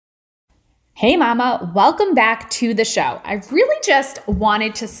Hey mama, welcome back to the show. I really just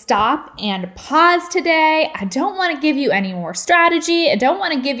wanted to stop and pause today. I don't want to give you any more strategy. I don't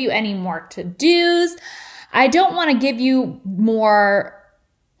want to give you any more to-dos. I don't want to give you more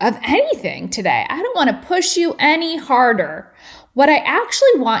of anything today. I don't want to push you any harder. What I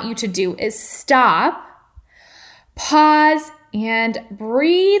actually want you to do is stop, pause, and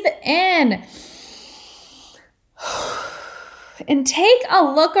breathe in. And take a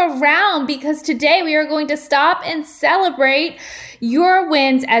look around, because today we are going to stop and celebrate your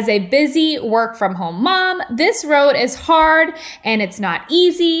wins as a busy work from home mom. This road is hard and it's not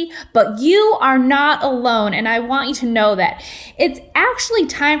easy, but you are not alone. And I want you to know that it's actually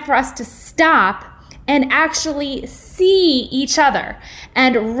time for us to stop and actually see each other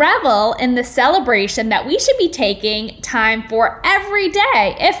and revel in the celebration that we should be taking time for every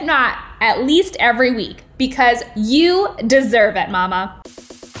day, if not at least every week, because you deserve it, mama.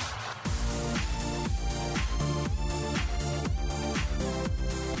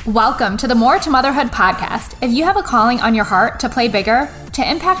 Welcome to the More to Motherhood podcast. If you have a calling on your heart to play bigger, to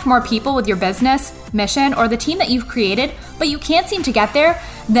impact more people with your business, mission, or the team that you've created, but you can't seem to get there,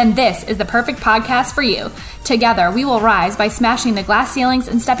 then this is the perfect podcast for you. Together, we will rise by smashing the glass ceilings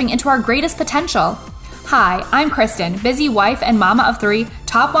and stepping into our greatest potential. Hi, I'm Kristen, busy wife and mama of 3,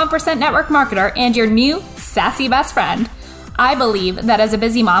 top 1% network marketer, and your new sassy best friend. I believe that as a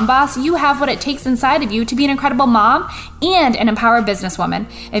busy mom boss, you have what it takes inside of you to be an incredible mom and an empowered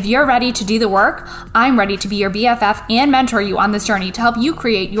businesswoman. If you're ready to do the work, I'm ready to be your BFF and mentor you on this journey to help you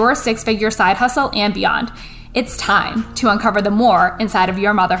create your 6-figure side hustle and beyond. It's time to uncover the more inside of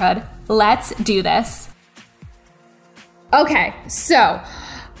your motherhood. Let's do this. Okay, so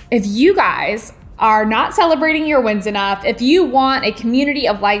if you guys are not celebrating your wins enough, if you want a community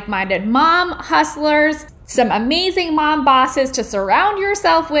of like-minded mom hustlers, some amazing mom bosses to surround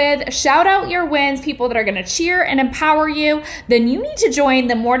yourself with, shout out your wins, people that are going to cheer and empower you, then you need to join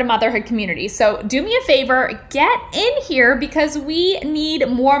the More to Motherhood community. So do me a favor, get in here because we need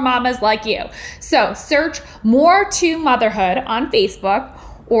more mamas like you. So search More to Motherhood on Facebook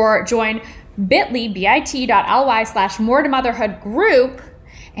or join bit.ly/More to Motherhood group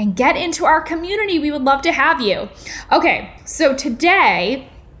and get into our community. We would love to have you. Okay, so today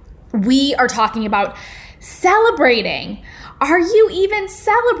we are talking about celebrating. Are you even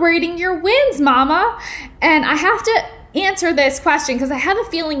celebrating your wins, mama? And I have to answer this question because I have a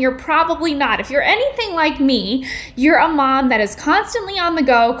feeling you're probably not. If you're anything like me, you're a mom that is constantly on the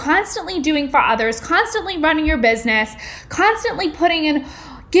go, constantly doing for others, constantly running your business, constantly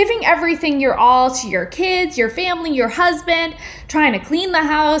giving everything your all to your kids, your family, your husband, trying to clean the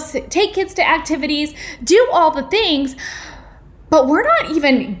house, take kids to activities, do all the things, but we're not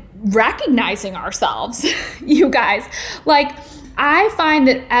even recognizing ourselves, you guys. Like, I find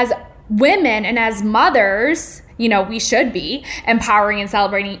that as women and as mothers, we should be empowering and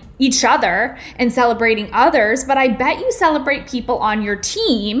celebrating each other and celebrating others, but I bet you celebrate people on your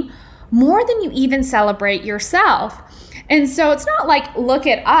team more than you even celebrate yourself. And so it's not like, look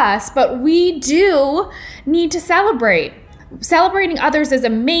at us, but we do need to celebrate. Celebrating others is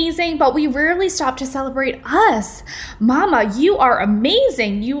amazing, but we rarely stop to celebrate us. Mama, you are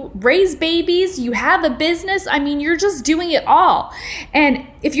amazing. You raise babies, you have a business. I mean, you're just doing it all. And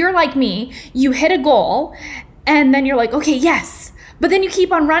if you're like me, you hit a goal and then you're like, okay, yes. But then you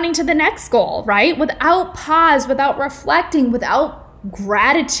keep on running to the next goal, right? Without pause, without reflecting, without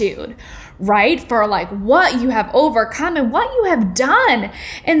gratitude, right? For like what you have overcome and what you have done.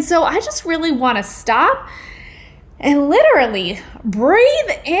 And so I just really want to stop and literally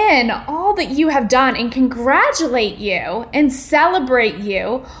breathe in all that you have done and congratulate you and celebrate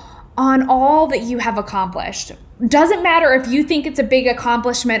you on all that you have accomplished. Doesn't matter if you think it's a big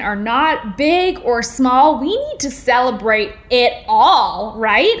accomplishment or not, big or small, we need to celebrate it all,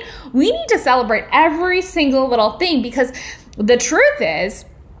 right? We need to celebrate every single little thing, because the truth is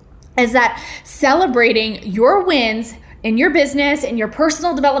that celebrating your wins in your business, in your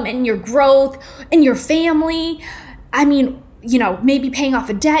personal development, in your growth, in your family, I mean, maybe paying off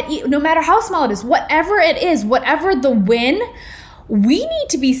a debt, no matter how small it is, whatever the win, we need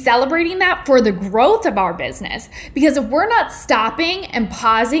to be celebrating that for the growth of our business. Because if we're not stopping and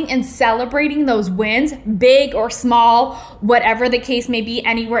pausing and celebrating those wins, big or small, whatever the case may be,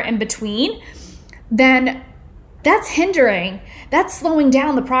 anywhere in between, then that's slowing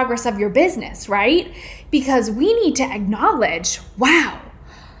down the progress of your business, right? Because we need to acknowledge, wow,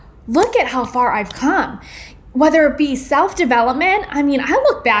 look at how far I've come. Whether it be self-development, I mean, I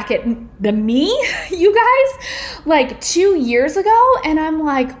look back at the me, you guys, like 2 years ago, and I'm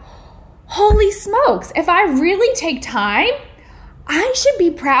like, holy smokes, if I really take time, I should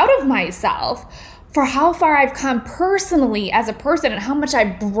be proud of myself for how far I've come personally as a person and how much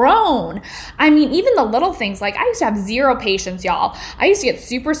I've grown. I mean, even the little things, like I used to have zero patience, y'all. I used to get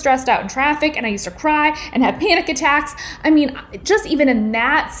super stressed out in traffic and I used to cry and have panic attacks. I mean, just even in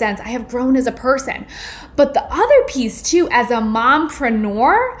that sense, I have grown as a person. But the other piece too, as a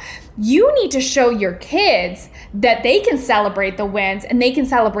mompreneur, you need to show your kids that they can celebrate the wins and they can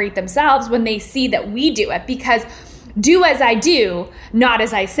celebrate themselves when they see that we do it, because do as I do, not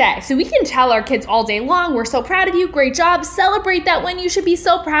as I say. So we can tell our kids all day long, we're so proud of you, great job, celebrate that win, you should be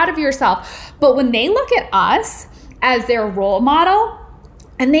so proud of yourself. But when they look at us as their role model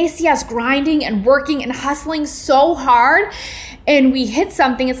and they see us grinding and working and hustling so hard and we hit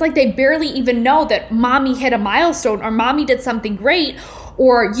something, it's like they barely even know that mommy hit a milestone or mommy did something great,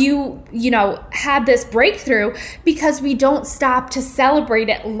 or you had this breakthrough, because we don't stop to celebrate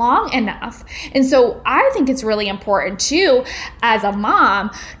it long enough. And so I think it's really important too, as a mom,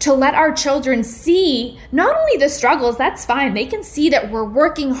 to let our children see not only the struggles, that's fine. They can see that we're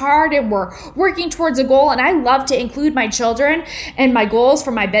working hard and we're working towards a goal. And I love to include my children and my goals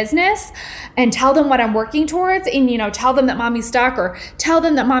for my business and tell them what I'm working towards, and, tell them that mommy's stuck, or tell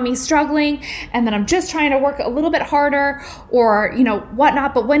them that mommy's struggling and that I'm just trying to work a little bit harder, or,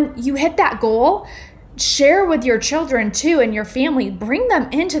 whatnot. But when you hit that goal, share with your children too and your family, bring them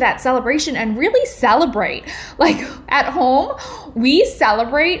into that celebration and really celebrate. Like at home, we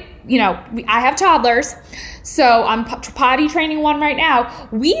celebrate, I have toddlers, so I'm potty training one right now.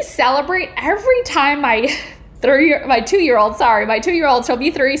 We celebrate every time my 2-year-old, she'll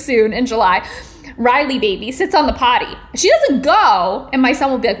be 3 soon in July, Riley baby, sits on the potty. She doesn't go, and my son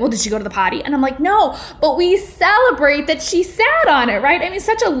will be like, well, did she go to the potty? And I'm like, no, but we celebrate that she sat on it, right? I mean,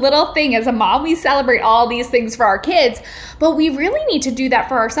 such a little thing as a mom. We celebrate all these things for our kids, but we really need to do that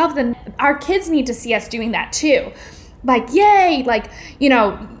for ourselves, and our kids need to see us doing that too. Like, yay,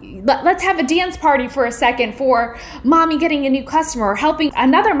 let's have a dance party for a second for mommy getting a new customer, or helping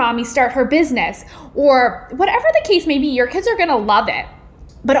another mommy start her business, or whatever the case may be. Your kids are going to love it.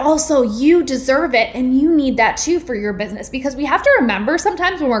 But also you deserve it, and you need that too for your business, because we have to remember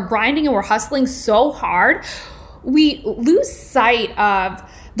sometimes when we're grinding and we're hustling so hard, we lose sight of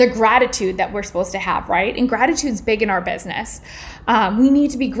the gratitude that we're supposed to have, right? And gratitude's big in our business. We need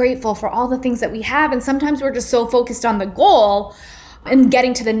to be grateful for all the things that we have. And sometimes we're just so focused on the goal and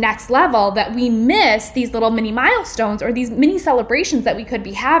getting to the next level that we miss these little mini milestones or these mini celebrations that we could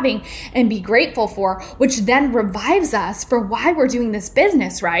be having and be grateful for, which then revives us for why we're doing this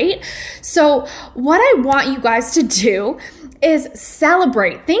business, right? So what I want you guys to do is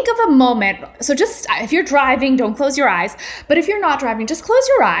celebrate. Think of a moment. So just, if you're driving, don't close your eyes. But if you're not driving, just close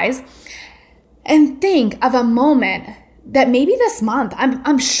your eyes and think of a moment that maybe this month,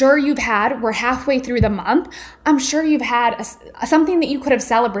 I'm sure you've had, we're halfway through the month, I'm sure you've had something that you could have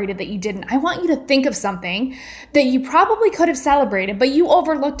celebrated that you didn't. I want you to think of something that you probably could have celebrated, but you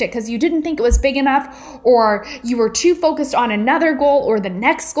overlooked it because you didn't think it was big enough, or you were too focused on another goal or the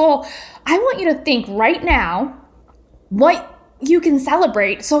next goal. I want you to think right now what you can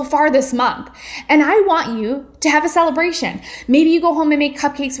celebrate so far this month. And I want you to have a celebration. Maybe you go home and make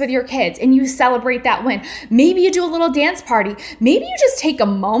cupcakes with your kids and you celebrate that win. Maybe you do a little dance party. Maybe you just take a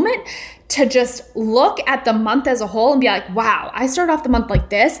moment to just look at the month as a whole and be like, wow, I started off the month like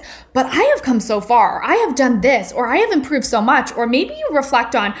this, but I have come so far. I have done this, or I have improved so much. Or maybe you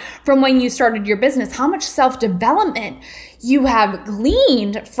reflect on, from when you started your business, how much self-development you have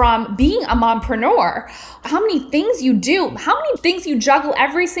gleaned from being a mompreneur, how many things you do, how many things you juggle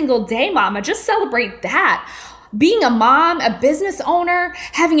every single day, mama. Just celebrate that. Being a mom, a business owner,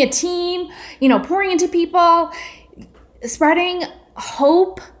 having a team, pouring into people, spreading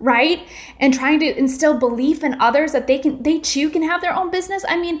hope, right? And trying to instill belief in others that they too can have their own business.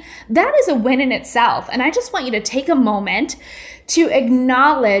 I mean, that is a win in itself. And I just want you to take a moment to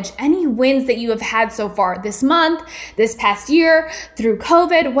acknowledge any wins that you have had so far this month, this past year, through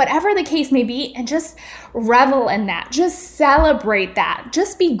COVID, whatever the case may be, and just revel in that. Just celebrate that.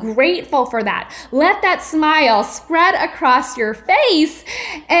 Just be grateful for that. Let that smile spread across your face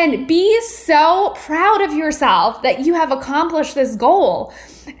and be so proud of yourself that you have accomplished this goal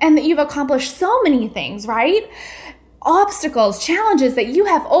and that you've accomplished so many things, right? Obstacles, challenges that you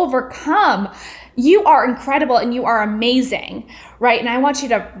have overcome. You are incredible and you are amazing, right? And I want you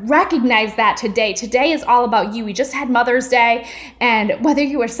to recognize that today. Today is all about you. We just had Mother's Day, and whether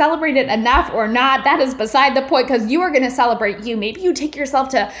you were celebrated enough or not, that is beside the point, because you are going to celebrate you. Maybe you take yourself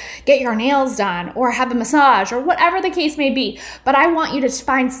to get your nails done or have a massage or whatever the case may be. But I want you to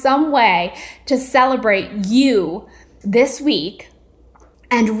find some way to celebrate you this week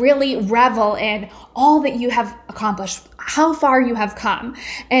and really revel in all that you have accomplished, how far you have come.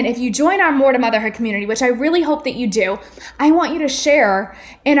 And if you join our More to Motherhood community, which I really hope that you do, I want you to share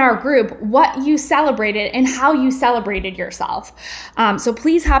in our group what you celebrated and how you celebrated yourself. So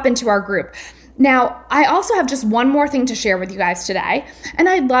please hop into our group. Now, I also have just one more thing to share with you guys today, and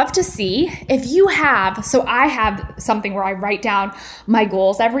I'd love to see if you have, so I have something where I write down my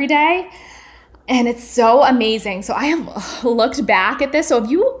goals every day, and it's so amazing. So I have looked back at this. So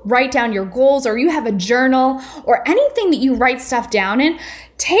if you write down your goals or you have a journal or anything that you write stuff down in,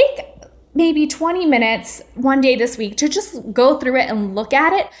 take maybe 20 minutes one day this week to just go through it and look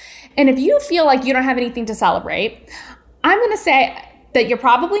at it. And if you feel like you don't have anything to celebrate, I'm going to say that you're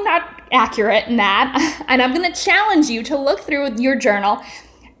probably not accurate in that. And I'm going to challenge you to look through your journal.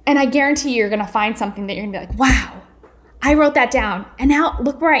 And I guarantee you're going to find something that you're going to be like, wow, I wrote that down. And now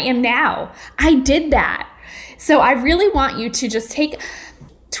look where I am now. I did that. So I really want you to just take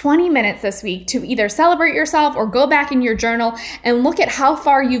 20 minutes this week to either celebrate yourself or go back in your journal and look at how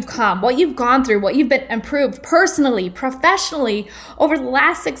far you've come, what you've gone through, what you've been improved personally, professionally over the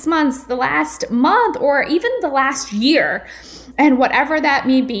last 6 months, the last month, or even the last year. And whatever that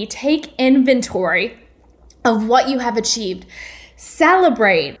may be, take inventory of what you have achieved.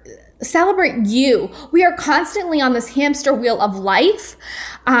 Celebrate you. We are constantly on this hamster wheel of life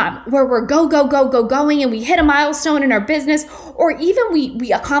where we're going and we hit a milestone in our business, or even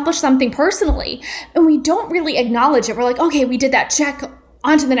we accomplish something personally and we don't really acknowledge it. We're like, okay, we did that, check,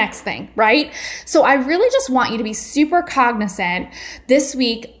 on to the next thing, right? So I really just want you to be super cognizant this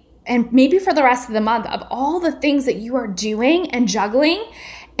week and maybe for the rest of the month of all the things that you are doing and juggling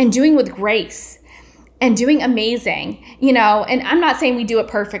and doing with grace. And doing amazing, and I'm not saying we do it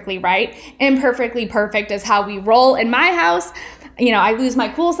perfectly, right? Imperfectly perfect is how we roll in my house. I lose my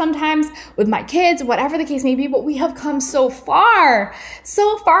cool sometimes with my kids, whatever the case may be, but we have come so far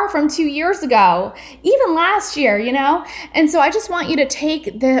from 2 years ago, even last year, And so I just want you to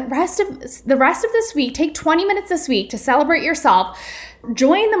take the rest of this week, take 20 minutes this week to celebrate yourself.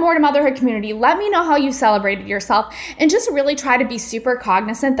 Join the More to Motherhood community. Let me know how you celebrated yourself and just really try to be super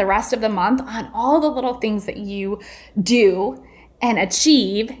cognizant the rest of the month on all the little things that you do and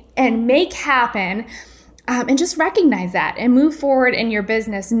achieve and make happen, and just recognize that and move forward in your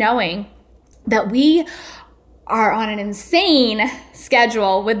business knowing that we are on an insane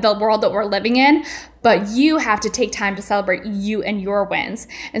schedule with the world that we're living in, but you have to take time to celebrate you and your wins.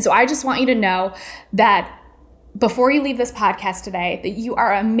 And so I just want you to know that before you leave this podcast today, that you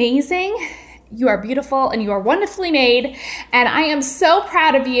are amazing, you are beautiful, and you are wonderfully made. And I am so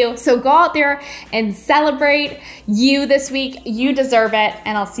proud of you. So go out there and celebrate you this week. You deserve it.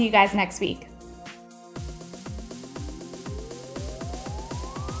 And I'll see you guys next week.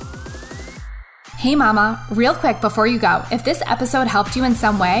 Hey mama, real quick before you go, if this episode helped you in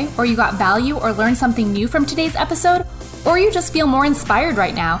some way, or you got value or learned something new from today's episode, or you just feel more inspired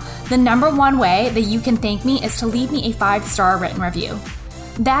right now, the number one way that you can thank me is to leave me a 5-star written review.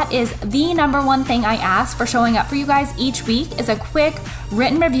 That is the number one thing I ask for showing up for you guys each week is a quick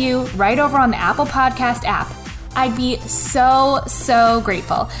written review right over on the Apple Podcast app. I'd be so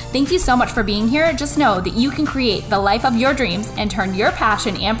grateful. Thank you so much for being here. Just know that you can create the life of your dreams and turn your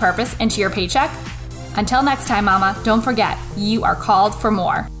passion and purpose into your paycheck. Until next time, mama, don't forget, you are called for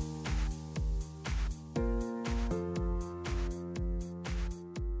more.